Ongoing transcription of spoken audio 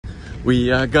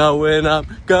We are going up,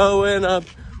 going up.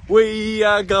 We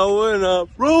are going up.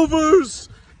 Rovers!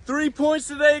 3 points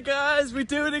today, guys. We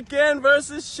do it again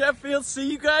versus Sheffield. See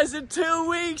you guys in 2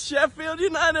 weeks. Sheffield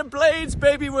United Blades,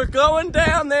 baby. We're going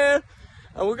down there.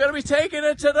 And we're going to be taking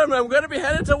it to them. And we're going to be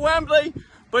headed to Wembley.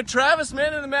 But Travis,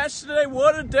 man, in the match today,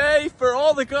 what a day for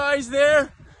all the guys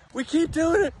there. We keep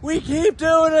doing it. We keep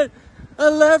doing it.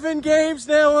 11 games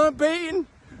now unbeaten.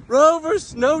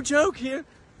 Rovers, no joke here.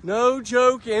 No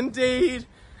joke indeed.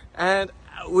 And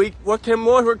what can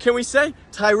we say?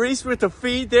 Tyrese with the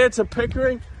feed there to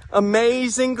Pickering.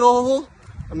 Amazing goal.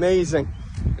 Amazing.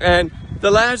 And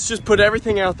the lads just put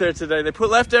everything out there today. They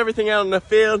left everything out on the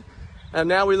field. And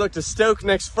now we look to Stoke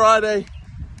next Friday.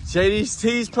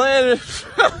 JDT's playing it.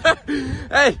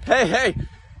 hey.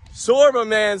 Sorba,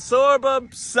 man.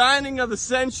 Sorba, signing of the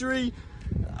century.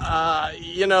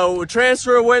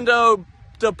 Transfer window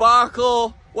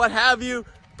debacle, what have you.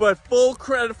 But full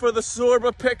credit for the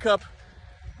Sorba pickup.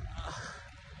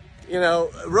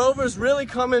 Rovers really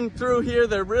coming through here.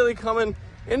 They're really coming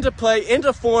into play,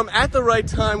 into form at the right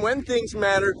time when things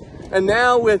matter. And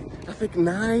now with, I think,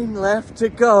 9 left to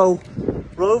go,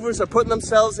 Rovers are putting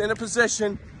themselves in a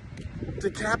position to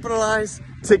capitalize,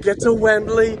 to get to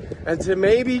Wembley, and to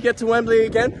maybe get to Wembley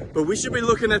again. But we should be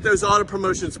looking at those auto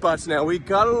promotion spots now. We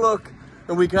gotta look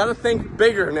and we gotta think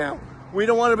bigger now. We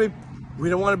don't want to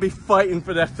be fighting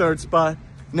for that 3rd spot.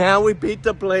 Now we beat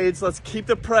the Blades. Let's keep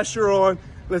the pressure on.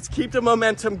 Let's keep the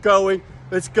momentum going.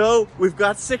 Let's go. We've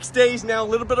got 6 days now, a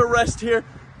little bit of rest here.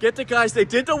 Get the guys, they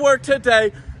did the work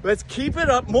today. Let's keep it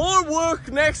up. More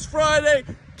work next Friday.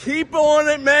 Keep on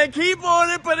it, man. Keep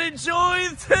on it, but enjoy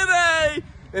today.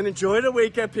 And enjoy the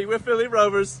weekend, Pete with Philly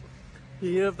Rovers.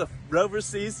 Here of the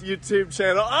Roverseas YouTube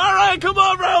channel. All right, come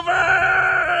on,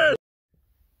 Rovers!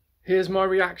 Here's my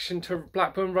reaction to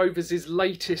Blackburn Rovers'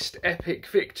 latest epic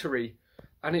victory.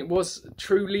 And it was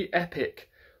truly epic.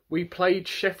 We played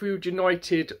Sheffield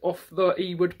United off the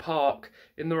Ewood Park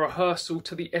in the rehearsal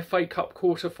to the FA Cup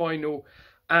quarter-final.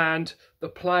 And the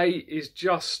play is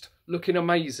just looking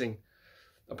amazing,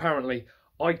 apparently.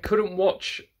 I couldn't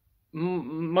watch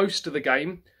most of the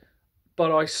game,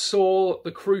 but I saw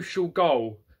the crucial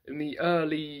goal in the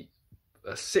early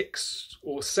 6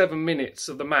 or 7 minutes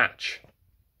of the match.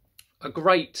 A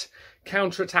great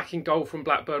counter-attacking goal from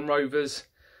Blackburn Rovers.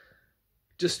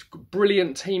 Just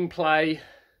brilliant team play.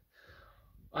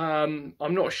 I'm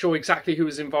not sure exactly who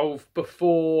was involved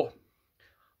before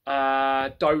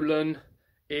Dolan.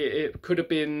 It could have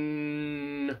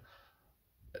been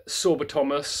Sorba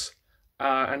Thomas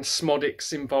and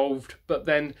Smodic's involved. But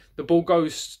then the ball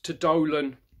goes to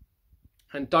Dolan.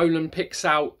 And Dolan picks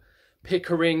out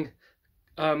Pickering,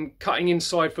 cutting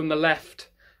inside from the left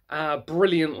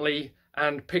brilliantly.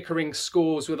 And Pickering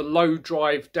scores with a low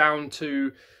drive down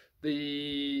to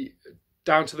the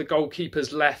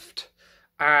goalkeeper's left.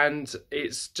 And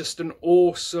it's just an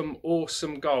awesome,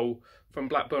 awesome goal from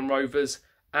Blackburn Rovers.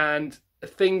 And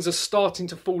things are starting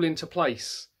to fall into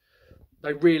place.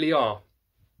 They really are.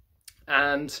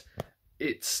 And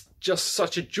it's just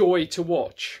such a joy to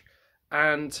watch.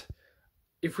 And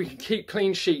if we can keep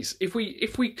clean sheets, if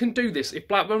we can do this, if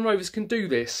Blackburn Rovers can do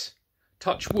this,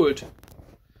 touch wood,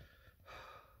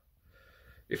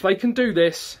 if they can do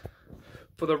this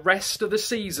for the rest of the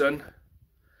season,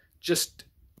 just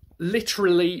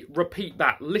literally repeat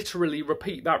that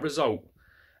result.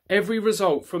 Every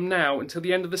result from now until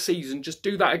the end of the season, just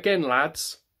do that again,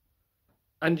 lads.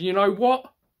 And you know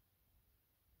what?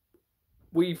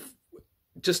 You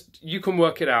can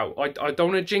work it out. I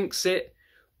don't want to jinx it,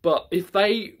 but if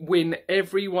they win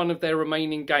every one of their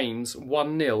remaining games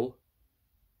 1-0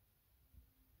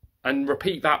 and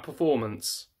repeat that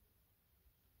performance,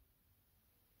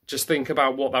 just think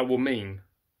about what that will mean.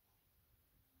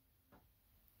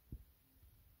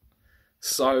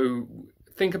 So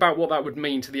think about what that would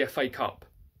mean to the FA Cup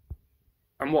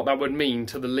and what that would mean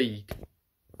to the league.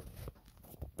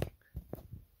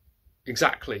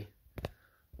 Exactly.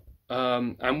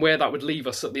 And where that would leave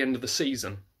us at the end of the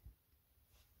season.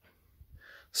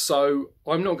 So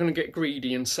I'm not going to get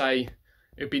greedy and say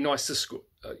it'd be nice to score,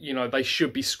 they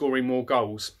should be scoring more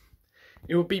goals.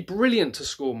 It would be brilliant to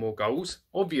score more goals,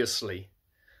 obviously.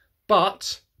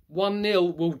 But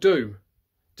 1-0 will do.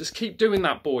 Just keep doing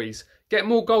that, boys. Get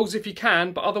more goals if you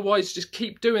can, but otherwise just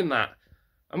keep doing that.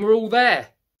 And we're all there.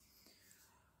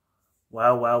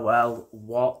 Well,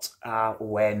 what a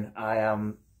win. I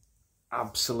am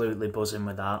absolutely buzzing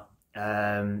with that.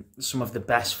 Some of the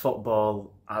best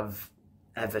football I've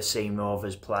ever seen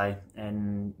Rovers play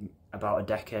in about a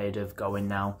decade of going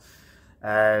now.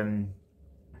 Not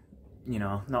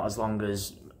as long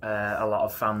as a lot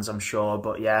of fans, I'm sure,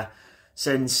 but yeah,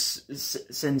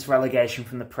 since relegation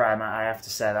from the Prem, I have to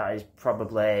say that is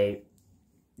probably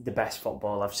the best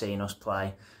football I've seen us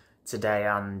play today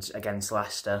and against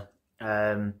Leicester.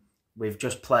 We've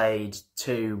just played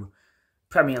 2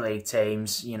 Premier League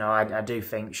teams. You know, I do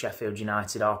think Sheffield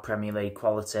United are Premier League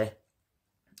quality,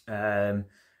 and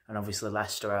obviously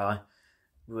Leicester are.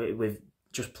 We've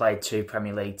just played 2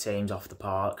 Premier League teams off the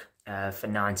park for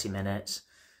 90 minutes.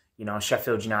 You know,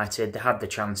 Sheffield United, they had the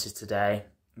chances today.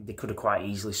 They could have quite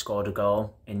easily scored a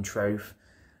goal, in truth.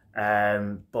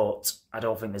 But I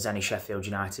don't think there's any Sheffield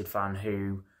United fan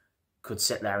who could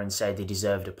sit there and say they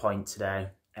deserved a point today.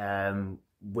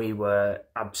 We were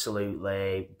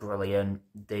absolutely brilliant.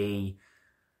 The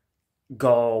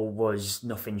goal was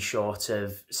nothing short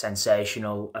of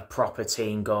sensational. A proper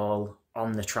team goal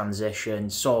on the transition.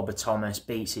 Sorba Thomas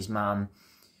beats his man.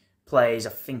 Plays, I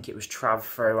think it was Trav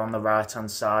through on the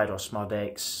right-hand side or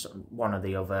Smodics, one or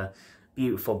the other.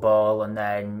 Beautiful ball, and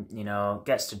then, you know,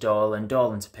 gets to Dolan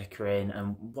to Pickering,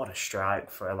 and what a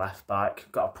strike for a left-back.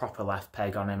 Got a proper left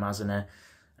peg on him, hasn't he?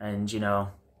 And, you know,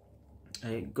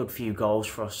 a good few goals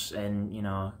for us in, you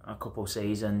know, a couple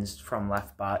seasons from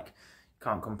left-back.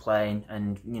 Can't complain.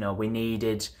 And, you know, we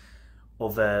needed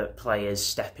other players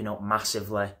stepping up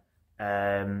massively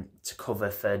to cover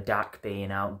for Dak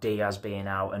being out, Diaz being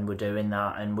out, and we're doing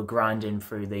that, and we're grinding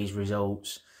through these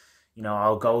results. You know,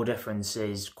 our goal difference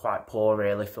is quite poor,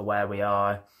 really, for where we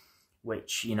are,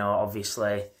 which, you know,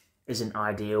 obviously isn't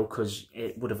ideal because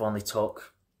it would have only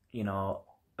took, you know,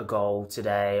 a goal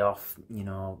today off, you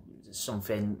know,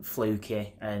 something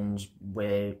fluky, and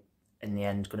we're, in the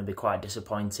end, going to be quite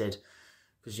disappointed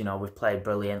because, you know, we've played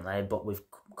brilliantly, but we've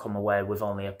come away with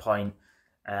only a point.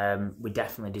 We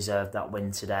definitely deserved that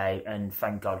win today, and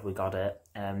thank God we got it.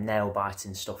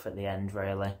 Nail-biting stuff at the end,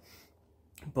 really.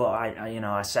 But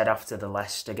I said after the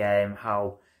Leicester game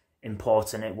how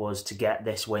important it was to get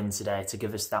this win today to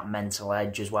give us that mental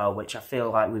edge as well, which I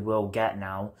feel like we will get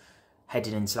now,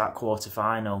 heading into that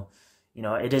quarter-final. You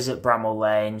know, it is at Bramall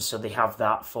Lane, so they have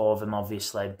that for them,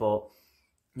 obviously. But,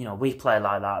 you know, we play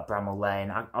like that at Bramall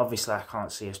Lane. Obviously, I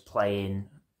can't see us playing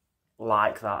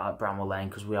like that at Bramall Lane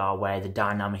because we are aware the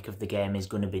dynamic of the game is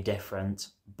going to be different.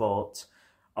 But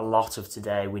a lot of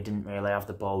today, we didn't really have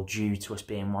the ball due to us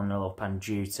being 1-0 up and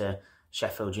due to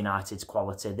Sheffield United's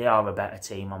quality. They are a better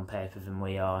team on paper than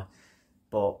we are.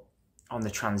 But on the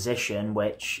transition,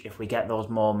 which if we get those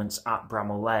moments at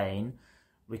Bramall Lane,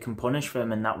 we can punish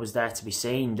them, and that was there to be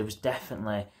seen. There was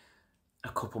definitely a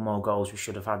couple more goals we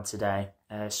should have had today.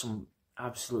 Some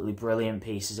absolutely brilliant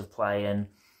pieces of play, and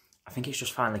I think it's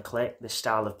just finally clicked, the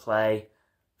style of play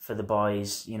for the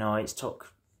boys. You know, it's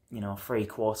took, you know,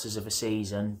 3/4 of a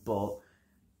season, but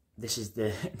this is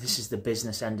the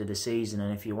business end of the season,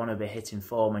 and if you want to be hitting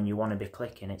form and you want to be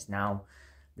clicking, it's now.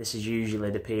 This is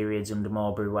usually the periods under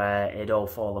Mowbray where it'd all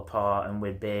fall apart and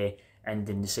we'd be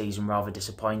ending the season rather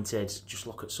disappointed. Just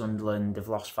look at Sunderland, they've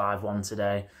lost 5-1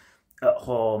 today at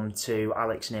home to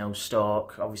Alex Neil's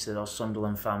Stoke. Obviously those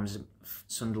Sunderland fans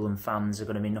are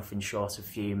going to be nothing short of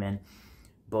fuming,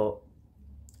 but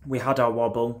we had our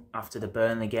wobble after the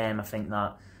Burnley game. I think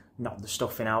that knocked the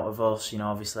stuffing out of us. You know,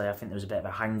 obviously I think there was a bit of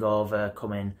a hangover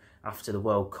coming after the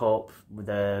World Cup with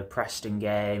the Preston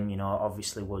game. You know,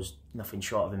 obviously was nothing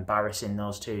short of embarrassing,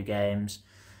 those 2 games.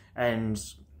 And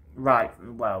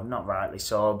not rightly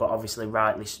so, but obviously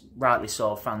rightly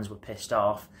so, fans were pissed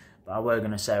off. But I were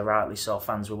going to say rightly so,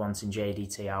 fans were wanting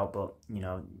JDT out, but, you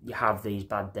know, you have these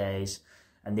bad days,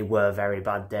 and they were very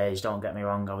bad days, don't get me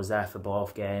wrong, I was there for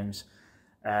both games.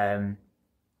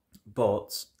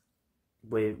 But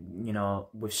we've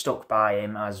stuck by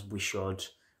him as we should.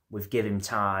 We've given him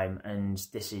time, and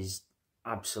this is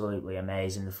absolutely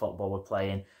amazing, the football we're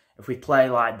playing. If we play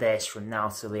like this from now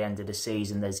till the end of the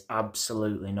season, there's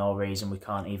absolutely no reason we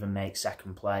can't even make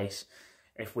second place.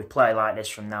 If we play like this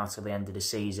from now till the end of the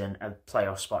season, a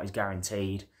playoff spot is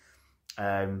guaranteed.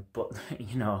 But,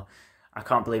 you know, I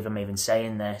can't believe I'm even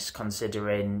saying this,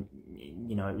 considering,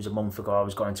 you know, it was a month ago I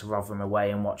was going to Rotherham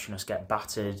away and watching us get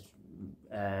battered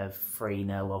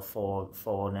 3-0 or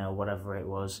 4-0, whatever it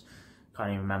was. Can't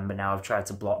even remember now. I've tried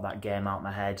to block that game out of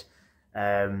my head.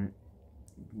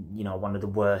 You know, one of the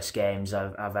worst games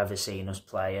I've ever seen us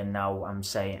play, and now I'm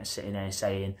sitting here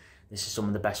saying this is some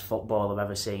of the best football I've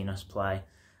ever seen us play.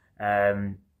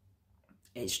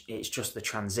 It's just the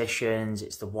transitions,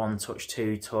 it's the 1-touch,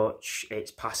 2-touch,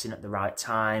 it's passing at the right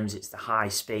times, it's the high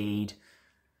speed,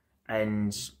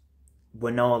 and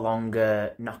we're no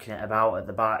longer knocking it about at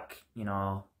the back, you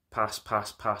know, pass.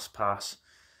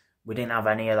 We didn't have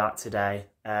any of that today.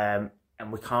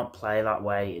 and we can't play that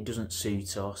way. It doesn't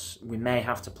suit us. We may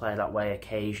have to play that way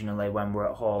occasionally when we're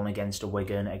at home against a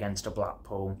Wigan, against a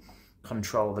Blackpool,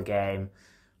 control the game.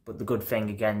 But the good thing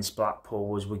against Blackpool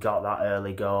was we got that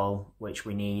early goal, which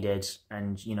we needed,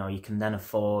 and you know, you can then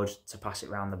afford to pass it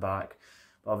round the back.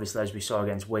 But obviously, as we saw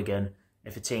against Wigan,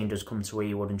 if a team does come to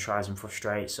Ewood and tries and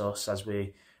frustrates us, as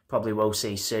we probably will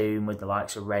see soon with the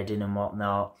likes of Reading and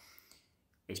whatnot,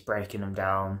 it's breaking them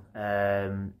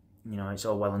down. You know, it's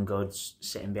all well and good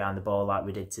sitting behind the ball like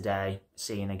we did today,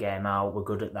 seeing a game out. We're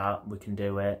good at that. We can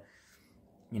do it.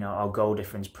 You know, our goal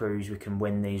difference proves we can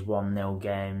win these 1-0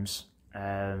 games,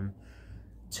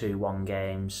 2-1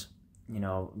 games. You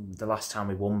know, the last time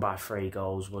we won by 3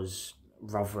 goals was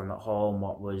Rotherham at home,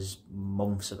 what was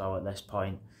months ago at this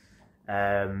point.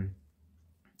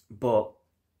 But,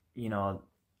 you know,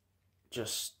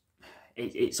 just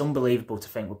it's unbelievable to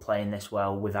think we're playing this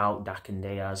well without Dak and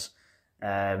Diaz.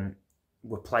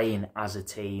 We're playing as a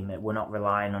team. We're not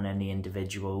relying on any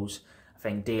individuals. I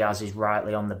think Diaz is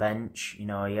rightly on the bench. You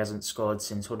know, he hasn't scored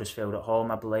since Huddersfield at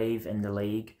home, I believe, in the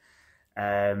league.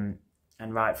 And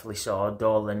rightfully so.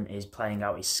 Dolan is playing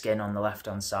out his skin on the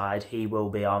left-hand side. He will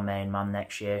be our main man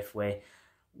next year if we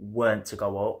weren't to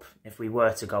go up. If we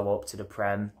were to go up to the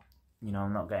Prem, you know,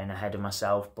 I'm not getting ahead of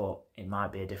myself, but it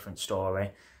might be a different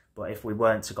story. But if we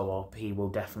weren't to go up, he will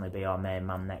definitely be our main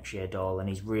man next year, Dolan.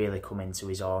 He's really come into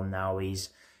his own now. He's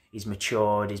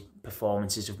matured. His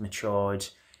performances have matured.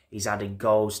 He's added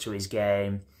goals to his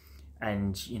game.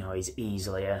 And, you know, he's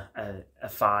easily a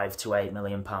 £5 to £8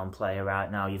 million player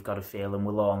right now, you've got to feel, and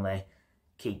will only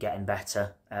keep getting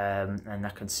better. And I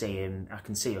can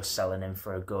see us selling him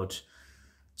for a good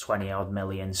 20-odd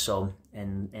million sum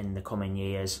in the coming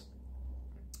years.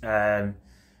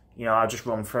 You know, I'll just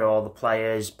run through all the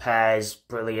players. Pears,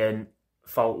 brilliant,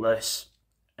 faultless,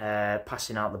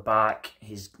 passing out the back,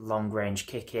 his long-range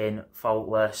kicking,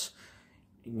 faultless.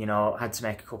 You know, had to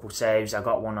make a couple saves. I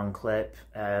got one on clip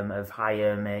of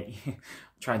Hyam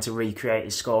trying to recreate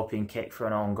his scorpion kick for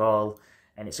an own goal,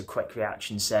 and it's a quick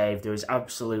reaction save. There is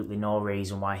absolutely no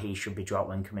reason why he should be dropped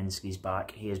when Kaminski's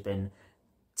back. He has been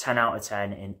 10 out of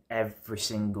 10 in every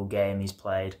single game he's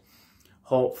played.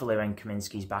 Hopefully when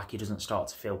Kaminski's back, he doesn't start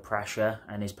to feel pressure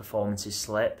and his performances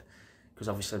slip, because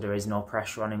obviously there is no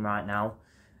pressure on him right now.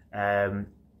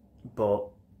 But,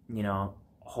 you know,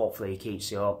 hopefully he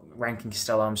keeps it up. Rankin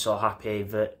Costello, I'm so happy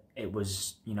that it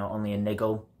was, you know, only a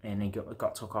niggle, and he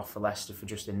got took off for Leicester for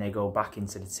just a niggle, back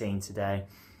into the team today,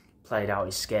 played out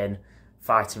his skin,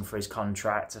 fighting for his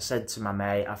contract. I said to my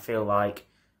mate, I feel like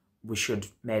we should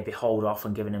maybe hold off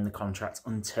on giving him the contract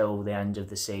until the end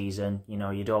of the season. You know,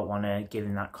 you don't want to give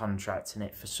him that contract and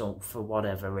it for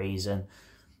whatever reason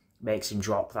makes him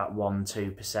drop that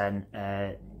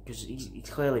 1-2%, because he's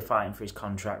clearly fighting for his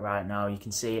contract right now. You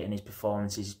can see it in his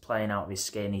performances. He's playing out of his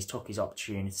skin. He's took his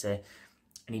opportunity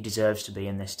and he deserves to be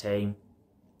in this team.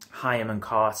 Hyam and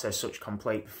Carter, such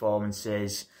complete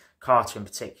performances. Carter in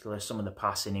particular, some of the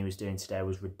passing he was doing today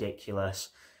was ridiculous.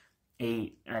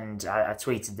 I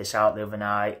tweeted this out the other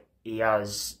night, he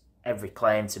has every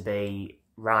claim to be,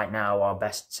 right now, our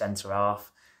best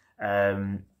centre-half.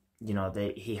 You know,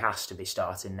 he has to be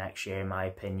starting next year, in my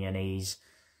opinion. He's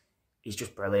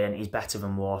just brilliant. He's better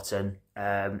than Wharton.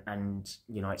 And,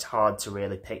 you know, it's hard to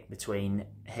really pick between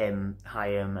him,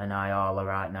 Hyam and Ayala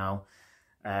right now.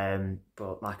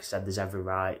 But like I said, there's every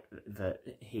right that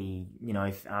he, you know,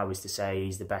 if I was to say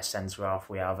he's the best centre-half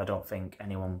we have, I don't think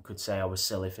anyone could say I was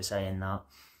silly for saying that.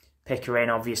 Pickering,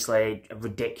 obviously, a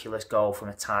ridiculous goal from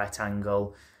a tight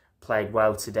angle. Played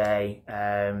well today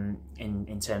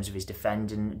in terms of his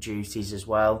defending duties as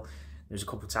well. There was a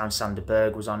couple of times Sander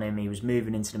Berg was on him. He was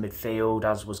moving into the midfield,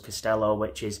 as was Costello,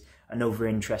 which is another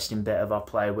interesting bit of our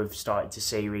play we've started to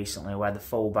see recently, where the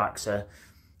full-backs are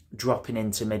dropping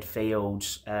into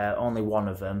midfield, only one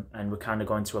of them, and we're kind of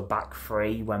going to a back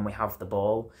three when we have the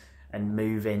ball and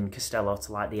moving Costello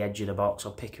to like the edge of the box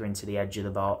or Pickering to the edge of the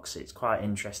box. It's quite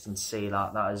interesting to see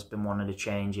that. That has been one of the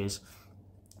changes.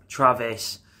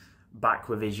 Travis back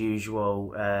with his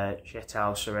usual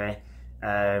shithousery,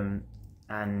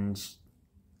 and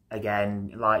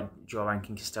again, like Joe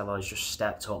Rankin Costello has just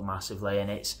stepped up massively, and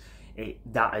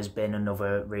that has been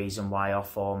another reason why our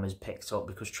form has picked up,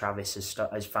 because Travis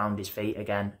has found his feet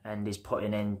again and is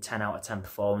putting in 10 out of 10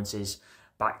 performances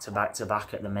back to back to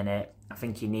back at the minute. I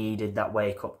think he needed that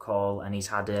wake-up call and he's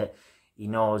had it. He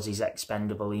knows he's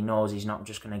expendable. He knows he's not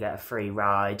just going to get a free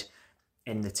ride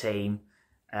in the team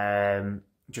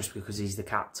just because he's the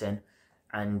captain.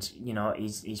 And, you know,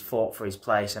 he's fought for his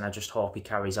place, and I just hope he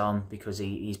carries on, because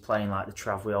he's playing like the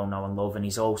Trav we all know and love, and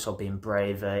he's also being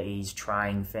braver. He's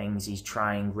trying things, he's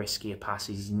trying riskier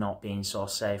passes, he's not being so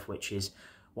safe, which is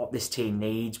what this team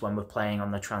needs when we're playing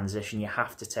on the transition. You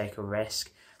have to take a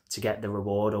risk to get the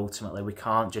reward ultimately. We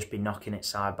can't just be knocking it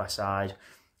side by side,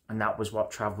 and that was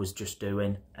what Trav was just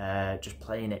doing, just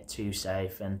playing it too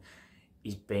safe, and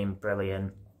he's been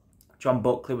brilliant. John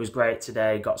Buckley was great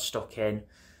today, got stuck in.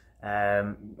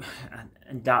 And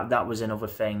that was another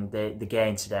thing. The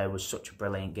game today was such a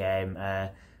brilliant game.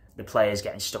 The players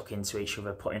getting stuck into each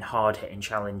other, putting hard hitting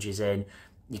challenges in.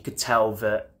 You could tell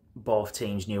that both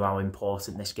teams knew how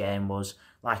important this game was,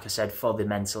 like I said, for the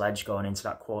mental edge going into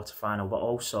that quarter final, but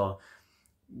also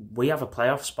we have a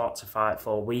playoff spot to fight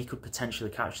for. We could potentially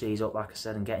catch these up, like I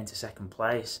said, and get into second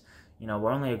place. You know,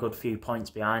 we're only a good few points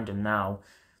behind them now.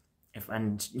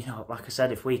 And, you know, like I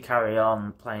said, if we carry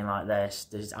on playing like this,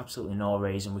 there's absolutely no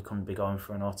reason we couldn't be going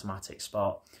for an automatic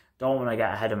spot. Don't want to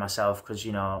get ahead of myself, because,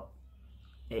 you know,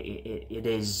 it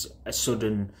is a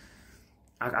sudden...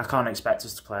 I can't expect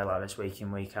us to play like this week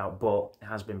in, week out, but it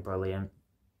has been brilliant.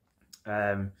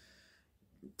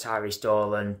 Tyrese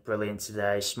Dolan, brilliant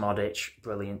today. Smodic,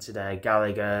 brilliant today.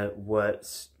 Gallagher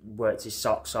worked his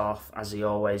socks off, as he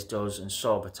always does. And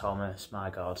Sober Thomas, my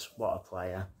God, what a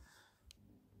player.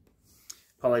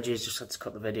 Apologies, just had to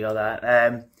cut the video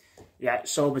there. Yeah,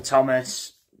 Sober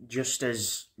Thomas, just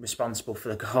as responsible for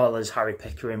the goal as Harry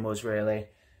Pickering was, really.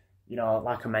 You know,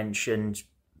 like I mentioned,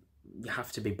 you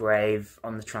have to be brave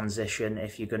on the transition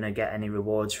if you're going to get any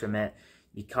rewards from it.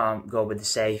 You can't go with the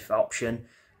safe option.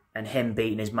 And him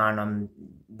beating his man on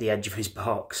the edge of his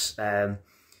box, you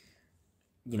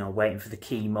know, waiting for the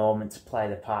key moment to play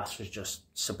the pass was just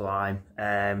sublime.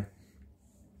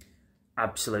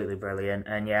 Absolutely brilliant.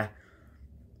 And yeah,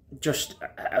 just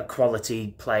a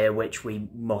quality player which we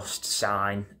must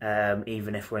sign,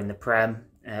 even if we're in the Prem.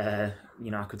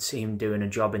 You know, I could see him doing a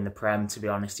job in the Prem, to be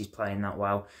honest. He's playing that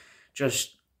well.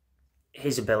 Just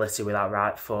his ability with that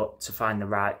right foot to find the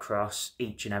right cross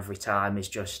each and every time is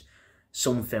just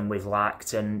something we've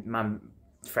lacked. And my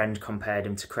friend compared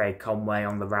him to Craig Conway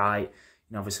on the right.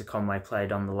 You know, obviously Conway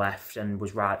played on the left and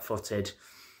was right-footed,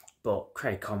 but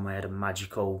Craig Conway had a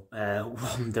magical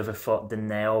wand of a foot, didn't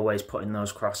they? Always putting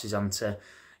those crosses onto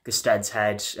Gested's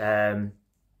head.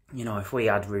 You know, if we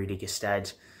had Rudy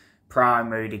Gested, prime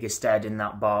Rudy Gested in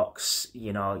that box,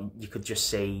 you know, you could just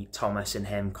see Thomas and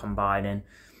him combining.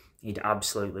 He'd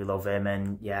absolutely love him.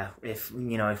 And yeah, if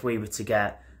we were to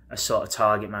get a sort of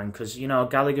target man, because, you know,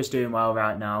 Gallagher's doing well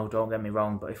right now, don't get me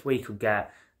wrong, but if we could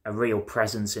get a real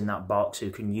presence in that box who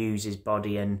can use his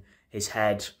body and his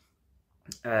head,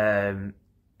 a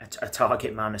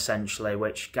target man essentially,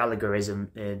 which Gallagher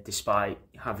isn't, despite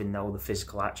having all the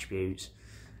physical attributes,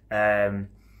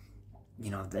 you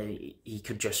know, he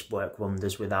could just work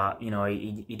wonders with that. You know,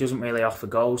 he doesn't really offer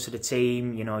goals to the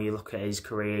team. You know, you look at his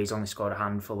career, he's only scored a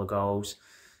handful of goals.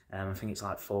 I think it's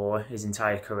like 4 his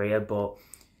entire career, but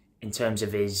in terms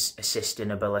of his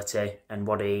assisting ability and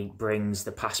what he brings,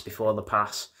 the pass before the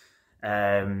pass,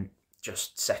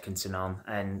 just second to none,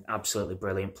 and absolutely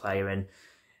brilliant player. And,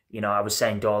 you know, I was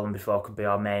saying Dolan before could be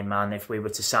our main man. If we were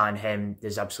to sign him,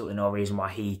 there's absolutely no reason why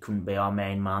he couldn't be our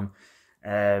main man.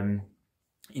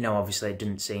 You know, obviously it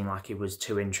didn't seem like he was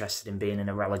too interested in being in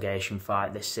a relegation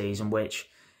fight this season, which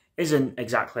isn't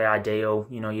exactly ideal.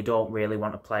 You know, you don't really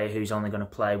want a player who's only going to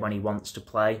play when he wants to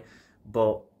play,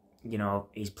 but, you know,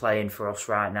 he's playing for us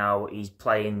right now. He's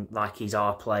playing like he's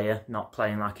our player, not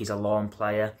playing like he's a loan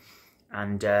player.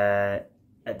 And at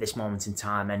this moment in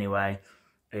time anyway,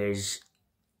 is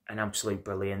an absolute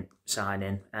brilliant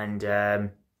signing.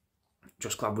 And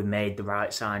just glad we made the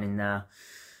right signing there.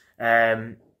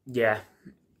 Yeah,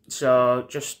 so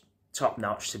just top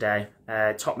notch today.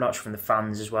 Top notch from the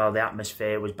fans as well. The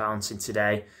atmosphere was bouncing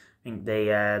today. I think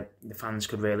the fans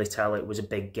could really tell it was a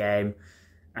big game,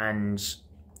 and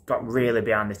got really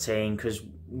behind the team, because,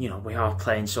 you know, we are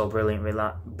playing so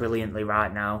brilliantly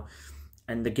right now,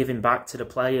 and they're giving back to the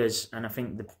players, and I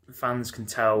think the fans can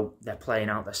tell they're playing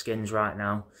out their skins right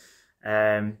now.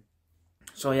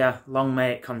 So yeah, long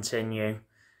may it continue.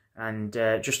 And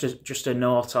just a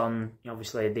note on,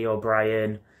 obviously, the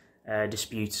O'Brien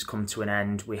dispute has come to an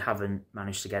end. We haven't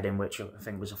managed to get him, which I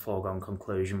think was a foregone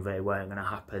conclusion that it weren't going to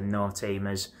happen. No team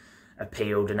has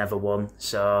appealed and ever won.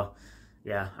 So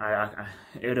yeah,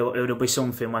 it'll be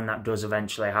something when that does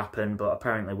eventually happen. But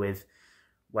apparently we've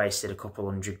wasted a couple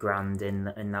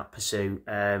 $100,000 in that pursuit.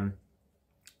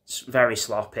 It's very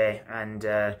sloppy, and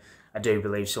I do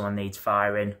believe someone needs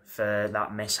firing for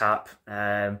that mishap.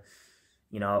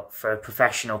 you know, for a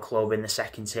professional club in the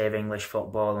second tier of English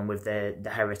football and with the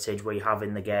heritage we have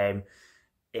in the game,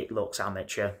 it looks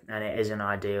amateur and it isn't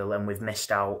ideal, and we've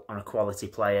missed out on a quality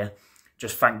player.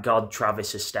 Just thank God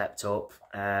Travis has stepped up,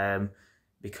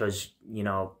 because, you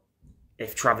know,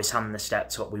 if Travis hadn't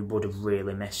stepped up, we would have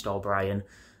really missed O'Brien.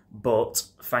 But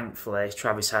thankfully,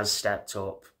 Travis has stepped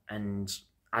up, and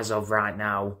as of right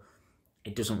now,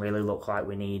 it doesn't really look like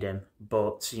we need him.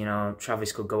 But, you know,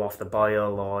 Travis could go off the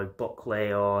boil, or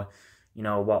Buckley, or, you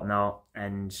know, whatnot,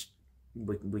 and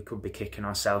we could be kicking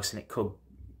ourselves, and it could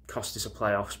cost us a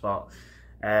playoff spot.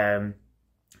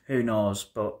 Who knows?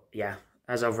 But yeah,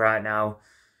 as of right now,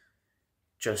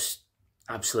 just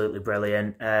absolutely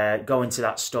brilliant. Going to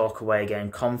that Stoke away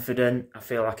game confident. I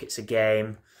feel like it's a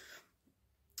game,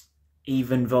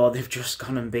 even though they've just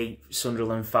gone and beat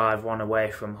Sunderland 5-1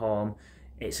 away from home,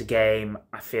 it's a game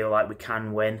I feel like we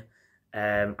can win.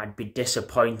 I'd be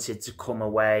disappointed to come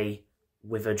away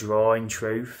with a draw, in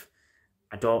truth.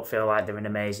 I don't feel like they're an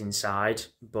amazing side,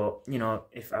 but, you know,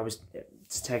 if I was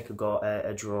to take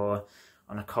a draw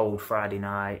on a cold Friday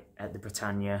night at the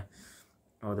Britannia,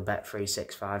 or the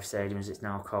Bet365 Stadium as it's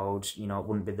now called, you know, it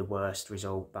wouldn't be the worst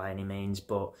result by any means,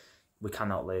 but we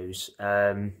cannot lose.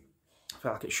 I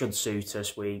feel like it should suit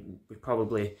us. We'll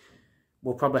probably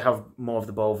have more of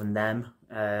the ball than them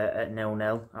at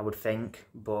 0-0, I would think,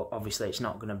 but obviously it's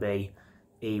not going to be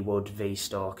Ewood v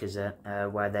Stoke, is it?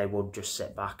 Where they would just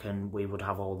sit back and we would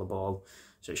have all the ball.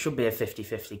 So it should be a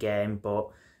 50-50 game, but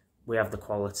we have the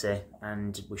quality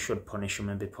and we should punish them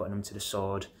and be putting them to the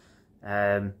sword.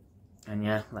 And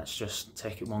yeah, let's just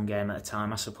take it one game at a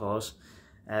time, I suppose.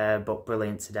 But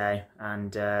brilliant today,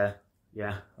 and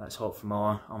yeah, let's hope for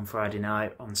more on Friday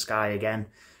night on Sky again.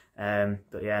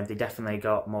 But yeah, they definitely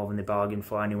got more than they bargained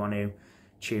for. Anyone who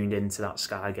tuned into that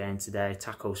Sky game today,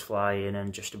 tackles flying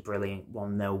and just a brilliant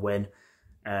 1-0 win.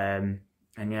 And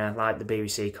yeah, like the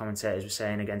BBC commentators were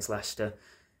saying against Leicester,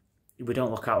 we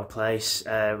don't look out of place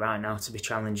right now to be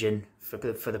challenging for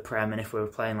the Prem, and if we were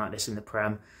playing like this in the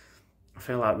Prem, I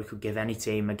feel like we could give any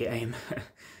team a game.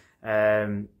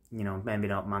 You know, maybe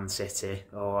not Man City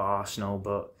or Arsenal,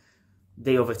 but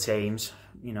the other teams,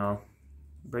 you know,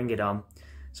 bring it on.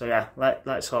 So yeah,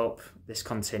 let's hope this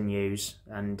continues,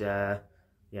 and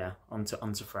yeah, on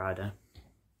to Friday.